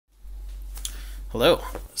Hello.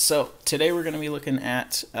 So today we're going to be looking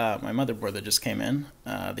at my motherboard that just came in,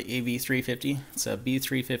 the AB350. It's a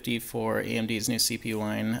B350 for AMD's new CPU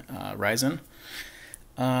line, Ryzen.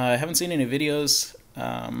 I haven't seen any videos,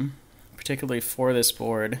 particularly for this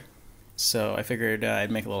board, so I figured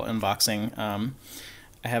I'd make a little unboxing.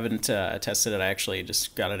 I haven't tested it. I actually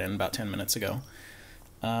just got it in about 10 minutes ago.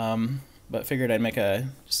 But figured I'd make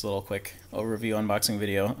just a little quick overview unboxing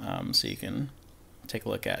video so you can take a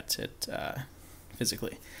look at it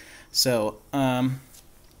physically. So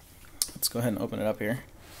let's go ahead and open it up here.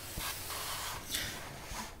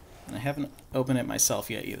 And I haven't opened it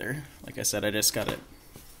myself yet either. Like I said, I just got it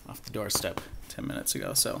off the doorstep 10 minutes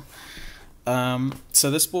ago. So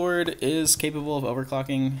this board is capable of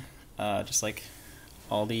overclocking, just like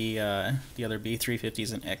all the other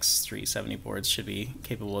B350s and X370 boards should be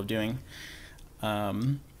capable of doing.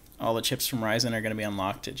 All the chips from Ryzen are going to be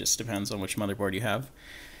unlocked. It just depends on which motherboard you have.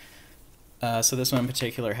 So this one in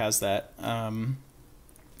particular has that.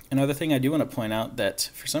 Another thing I do want to point out that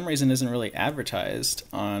for some reason isn't really advertised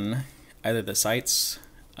on either the sites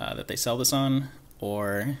that they sell this on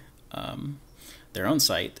or their own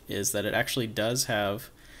site is that it actually does have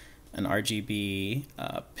an Rgb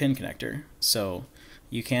pin connector. So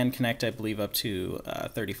you can connect, I believe, up to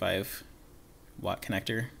 35 watt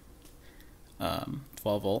connector, 12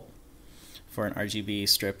 volt for an RGB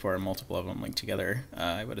strip or multiple of them linked together,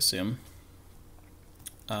 I would assume.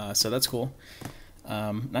 So that's cool.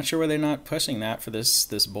 Not sure why they're not pushing that for this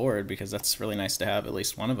board, because that's really nice to have at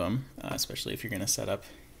least one of them, especially if you're going to set up,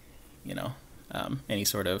 you know, any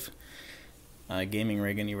sort of gaming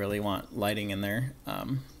rig and you really want lighting in there.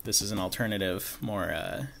 This is an alternative,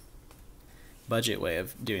 more budget way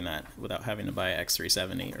of doing that without having to buy a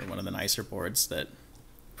X370 or one of the nicer boards that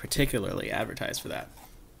particularly advertise for that.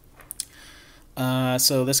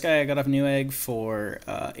 So this guy I got off Newegg for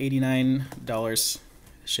 $89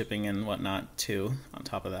 shipping and whatnot too on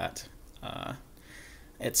top of that.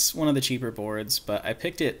 It's one of the cheaper boards, but I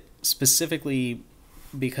picked it specifically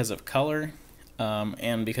because of color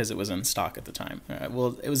and because it was in stock at the time.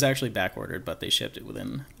 Well, it was actually back ordered, but they shipped it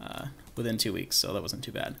within 2 weeks, so that wasn't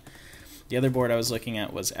too bad. The other board I was looking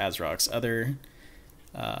at was ASRock's other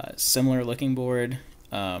similar looking board.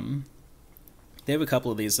 They have a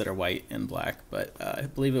couple of these that are white and black, but I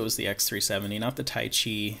believe it was the X370, not the Tai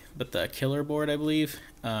Chi, but the killer board, I believe.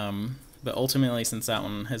 But ultimately, since that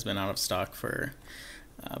one has been out of stock for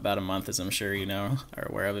about a month, as I'm sure you know, are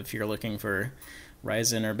aware of, if you're looking for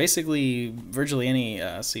Ryzen or basically virtually any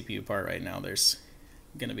CPU part right now, there's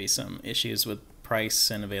going to be some issues with price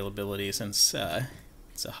and availability, since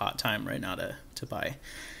it's a hot time right now to buy.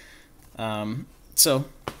 So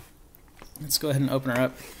let's go ahead and open her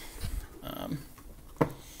up.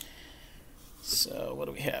 So what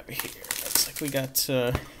do we have here? Looks like we got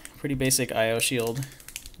pretty basic I/O shield.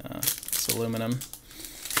 It's aluminum.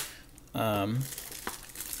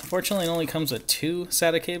 Unfortunately, it only comes with 2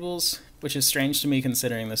 SATA cables, which is strange to me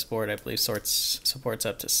considering this board, I believe, supports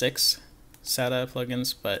up to 6 SATA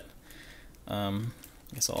plugins, but I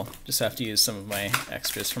guess I'll just have to use some of my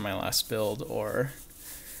extras from my last build or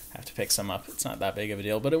have to pick some up. It's not that big of a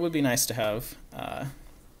deal, but it would be nice to have,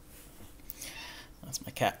 that's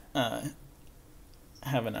my cat,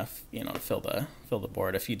 have enough, you know, to fill the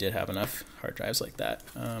board if you did have enough hard drives like that.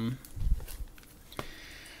 Not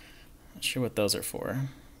sure what those are for.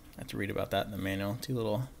 I have to read about that in the manual. 2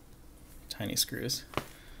 little tiny screws.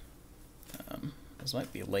 Those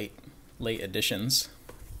might be late additions.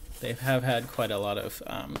 They have had quite a lot of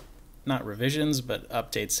not revisions, but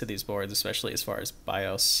updates to these boards, especially as far as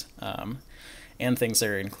BIOS and things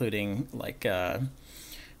they're including, like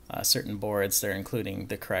certain boards, they're including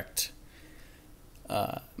the correct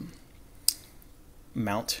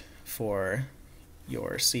mount for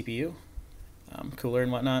your CPU, cooler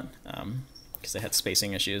and whatnot, because they had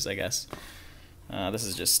spacing issues, I guess. This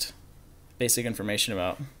is just basic information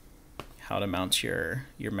about how to mount your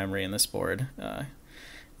memory in this board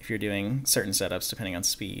if you're doing certain setups depending on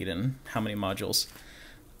speed and how many modules.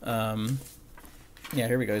 Yeah,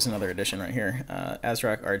 here we go. Here's another edition right here.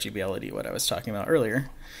 ASRock RGB LED, what I was talking about earlier.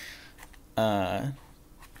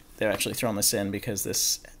 They've actually thrown this in because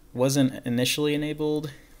this wasn't initially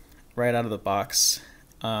enabled right out of the box,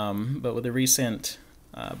 but with the recent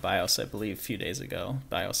BIOS, I believe a few days ago,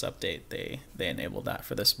 BIOS update, they enabled that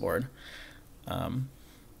for this board. Let's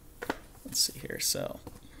see here. So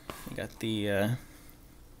we got the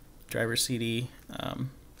driver CD. Looks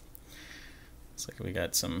like we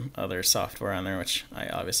got some other software on there, which I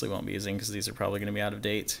obviously won't be using because these are probably going to be out of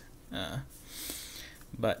date.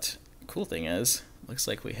 But cool thing is, looks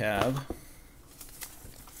like we have,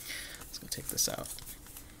 let's go take this out.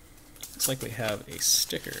 looks like we have a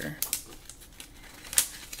sticker.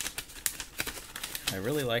 I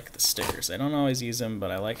really like the stickers. I don't always use them,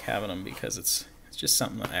 but I like having them because it's just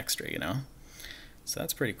something extra, you know. So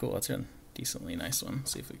that's pretty cool. It's a decently nice one.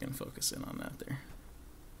 See if we can focus in on that there.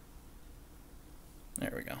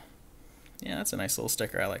 There we go. Yeah, that's a nice little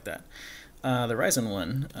sticker. I like that. The Ryzen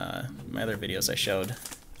one, my other videos I showed,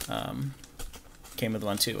 came with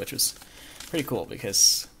one too, which was pretty cool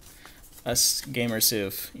because us gamers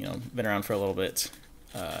who've been around for a little bit,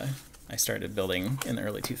 I started building in the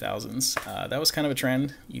early 2000s. That was kind of a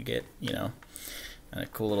trend. You get a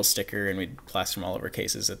cool little sticker, and we'd plaster them all over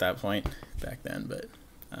cases at that point back then. But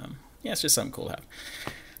yeah, it's just something cool to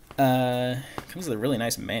have. Comes with a really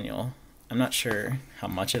nice manual. I'm not sure how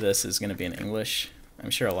much of this is going to be in English.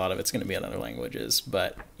 I'm sure a lot of it's going to be in other languages,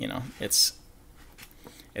 but it's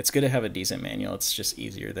good to have a decent manual. It's just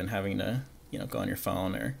easier than having to go on your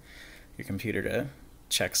phone or your computer to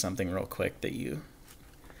check something real quick that you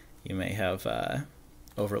may have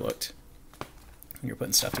overlooked when you're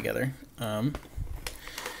putting stuff together.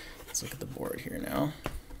 Let's look at the board here now.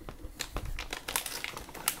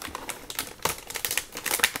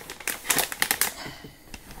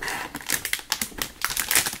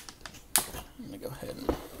 I'm going to go ahead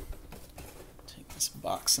and take this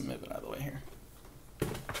box and move it out of the way here.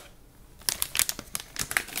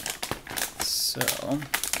 So,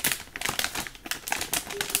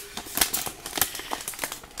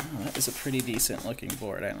 that is a pretty decent looking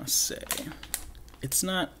board, I must say. It's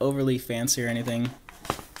not overly fancy or anything,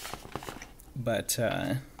 but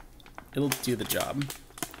it'll do the job.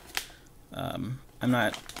 I'm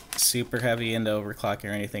not super heavy into overclocking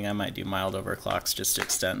or anything. I might do mild overclocks just to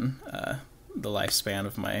extend the lifespan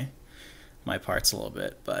of my parts a little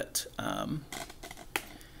bit, but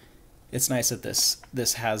it's nice that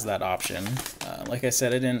this has that option. Like I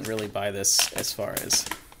said, I didn't really buy this as far as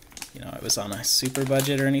it was on a super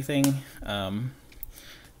budget or anything,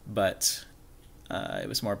 but it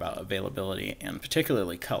was more about availability and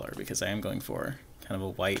particularly color, because I am going for kind of a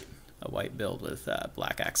white build with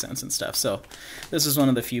black accents and stuff. So this is one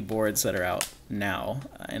of the few boards that are out now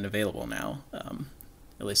and available now.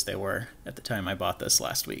 At least they were at the time I bought this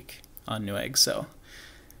last week on Newegg. So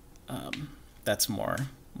that's more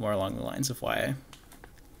along the lines of why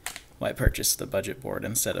I purchased the budget board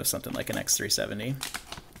instead of something like an X370.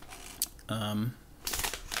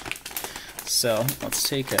 So let's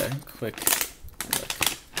take a quick look.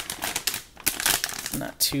 I'm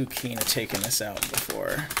not too keen of taking this out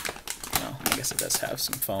before. Well, I guess it does have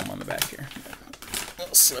some foam on the back here.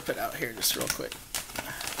 I'll slip it out here just real quick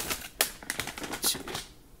to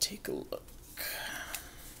take a look.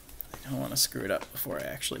 I don't want to screw it up before I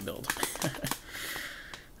actually build.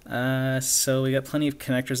 So we got plenty of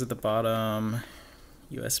connectors at the bottom.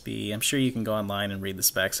 USB. I'm sure you can go online and read the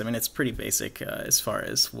specs. I mean, it's pretty basic as far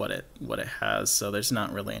as what it has, so there's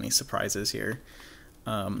not really any surprises here.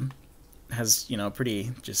 Has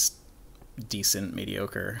pretty just decent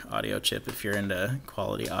mediocre audio chip if you're into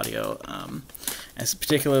quality audio. As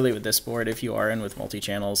particularly with this board, if you are in with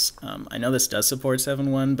multi-channels, I know this does support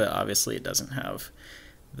 7.1, but obviously it doesn't have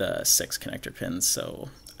the 6 connector pins. So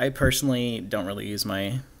I personally don't really use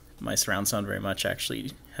my surround sound very much. I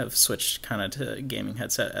actually have switched kind of to gaming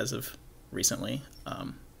headset as of recently.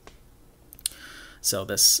 So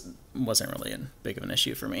this wasn't really big of an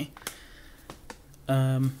issue for me.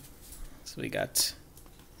 So we got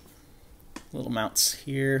little mounts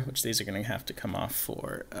here, which these are going to have to come off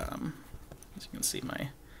for, as you can see, my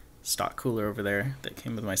stock cooler over there that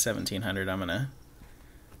came with my 1700. I'm going to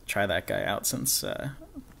try that guy out since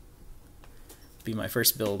be my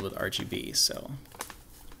first build with RGB, so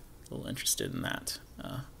a little interested in that.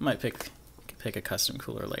 Might pick a custom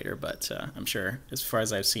cooler later, but I'm sure, as far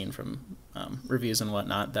as I've seen from reviews and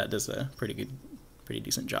whatnot, that does a pretty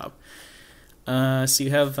decent job. So you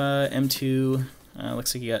have M2.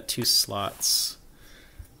 Looks like you got 2 slots.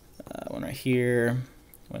 One right here,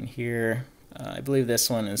 one here. I believe this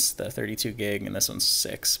one is the 32 gig, and this one's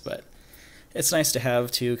 6. But it's nice to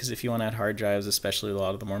have too, because if you want to add hard drives, especially a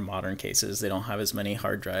lot of the more modern cases, they don't have as many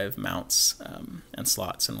hard drive mounts and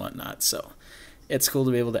slots and whatnot. So it's cool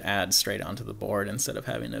to be able to add straight onto the board instead of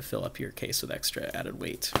having to fill up your case with extra added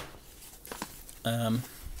weight.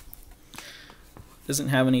 Doesn't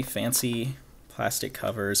have any fancy plastic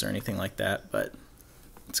covers or anything like that, but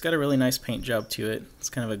it's got a really nice paint job to it. It's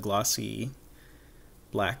kind of a glossy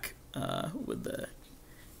black with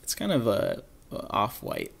it's kind of a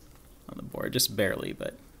off-white on the board, just barely,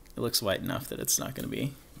 but it looks white enough that it's not going to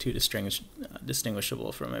be too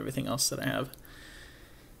distinguishable from everything else that I have.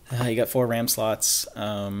 You got 4 RAM slots.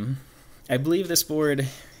 I believe this board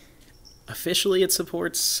Officially, it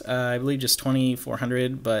supports, I believe, just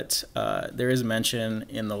 2400, but there is mention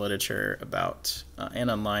in the literature about, and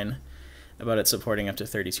online, about it supporting up to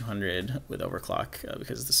 3200 with overclock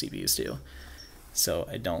because the CPUs do. So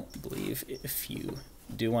I don't believe if you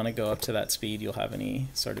do want to go up to that speed, you'll have any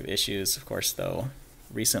sort of issues. Of course, though,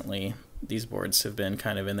 recently these boards have been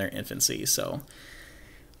kind of in their infancy, so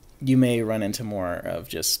you may run into more of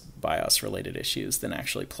just BIOS related issues than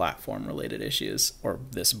actually platform related issues, or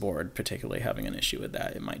this board particularly having an issue with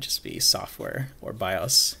that. It might just be software or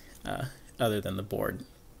BIOS other than the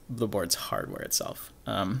board's hardware itself.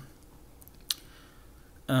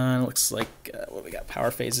 Looks like what we got,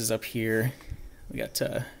 power phases up here. We got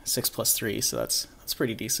 6+3, so that's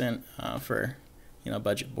pretty decent for, you know,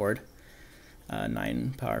 budget board.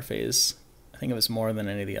 9 power phase. I think it was more than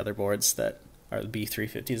any of the other boards that are the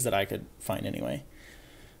B350s that I could find anyway.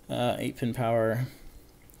 8-pin power.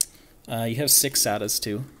 You have 6 SATAs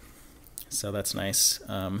too, so that's nice.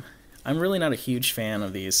 I'm really not a huge fan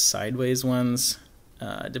of these sideways ones.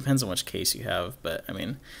 It depends on which case you have, but I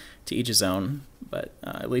mean, to each his own. But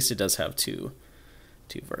at least it does have two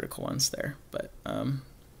vertical ones there. But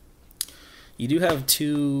you do have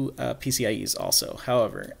 2 PCIEs also.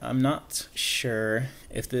 However, I'm not sure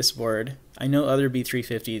if this board, I know other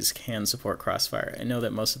B350s can support Crossfire. I know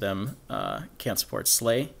that most of them can't support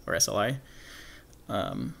SLA or SLI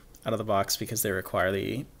out of the box because they require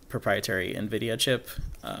the proprietary NVIDIA chip.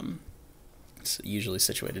 It's usually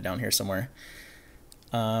situated down here somewhere.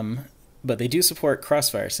 But they do support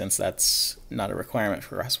Crossfire since that's not a requirement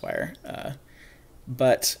for Crossfire.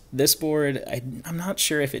 But this board, I'm not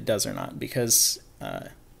sure if it does or not, because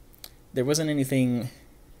there wasn't anything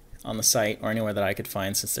on the site or anywhere that I could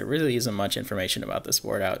find, since there really isn't much information about this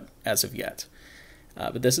board out as of yet.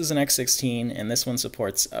 But this is an X16, and this one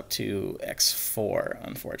supports up to X4,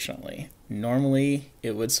 unfortunately. Normally,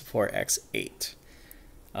 it would support X8,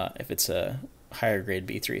 if it's a higher grade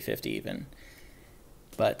B350 even.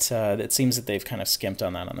 But it seems that they've kind of skimped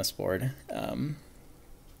on that on this board.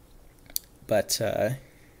 But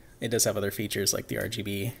it does have other features like the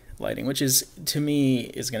RGB lighting, which is, to me,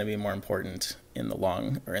 is going to be more important in the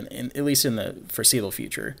long, or at least in the foreseeable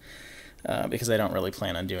future, because I don't really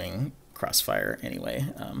plan on doing Crossfire anyway.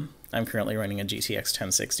 I'm currently running a GTX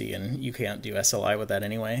 1060, and you can't do SLI with that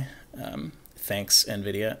anyway. Thanks,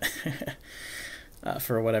 NVIDIA.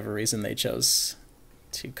 For whatever reason, they chose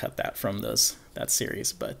to cut that from that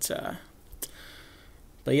series. But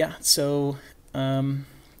yeah, so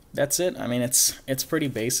that's it. I mean, it's pretty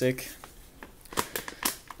basic,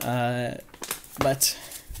 but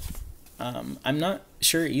I'm not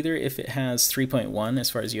sure either if it has 3.1 as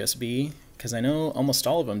far as USB, because I know almost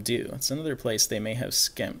all of them do. It's another place they may have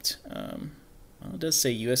skimped. Well, it does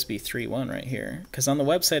say USB 3.1 right here, because on the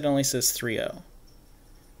website it only says 3.0,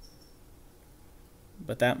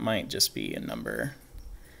 but that might just be a number.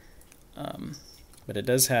 But it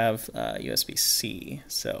does have USB-C,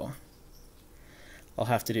 so I'll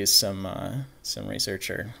have to do some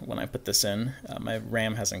research when I put this in. My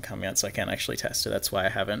RAM hasn't come yet, so I can't actually test it. That's why I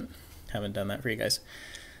haven't done that for you guys.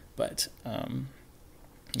 But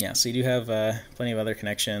yeah, so you do have plenty of other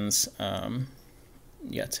connections. You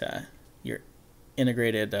got your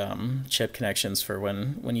integrated chip connections for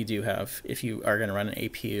when you do have, if you are going to run an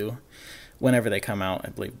APU, whenever they come out, I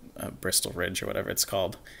believe Bristol Ridge or whatever it's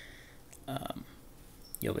called.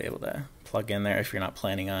 You'll be able to plug in there if you're not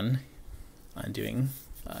planning on doing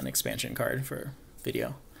an expansion card for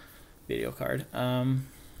video card.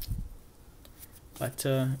 But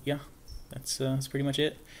yeah, that's pretty much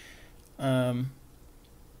it.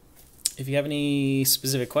 If you have any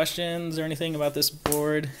specific questions or anything about this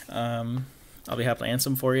board, I'll be happy to answer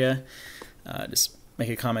them for you. Just make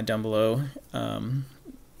a comment down below. You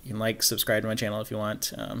can like, subscribe to my channel if you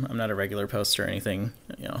want. I'm not a regular poster or anything,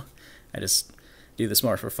 you know. I just do this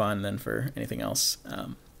more for fun than for anything else.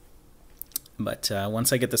 But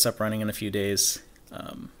once I get this up running in a few days,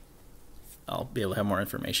 I'll be able to have more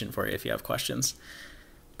information for you if you have questions.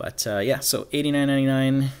 But yeah, so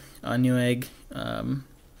 $89.99 on Newegg.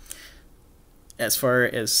 As far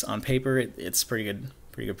as on paper, it's pretty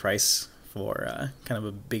good price for kind of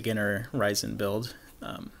a beginner Ryzen build,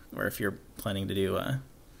 or if you're planning to do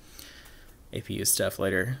APU stuff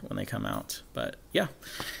later when they come out. But yeah,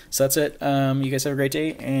 so that's it. You guys have a great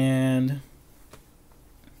day, and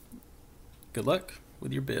good luck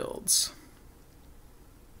with your builds.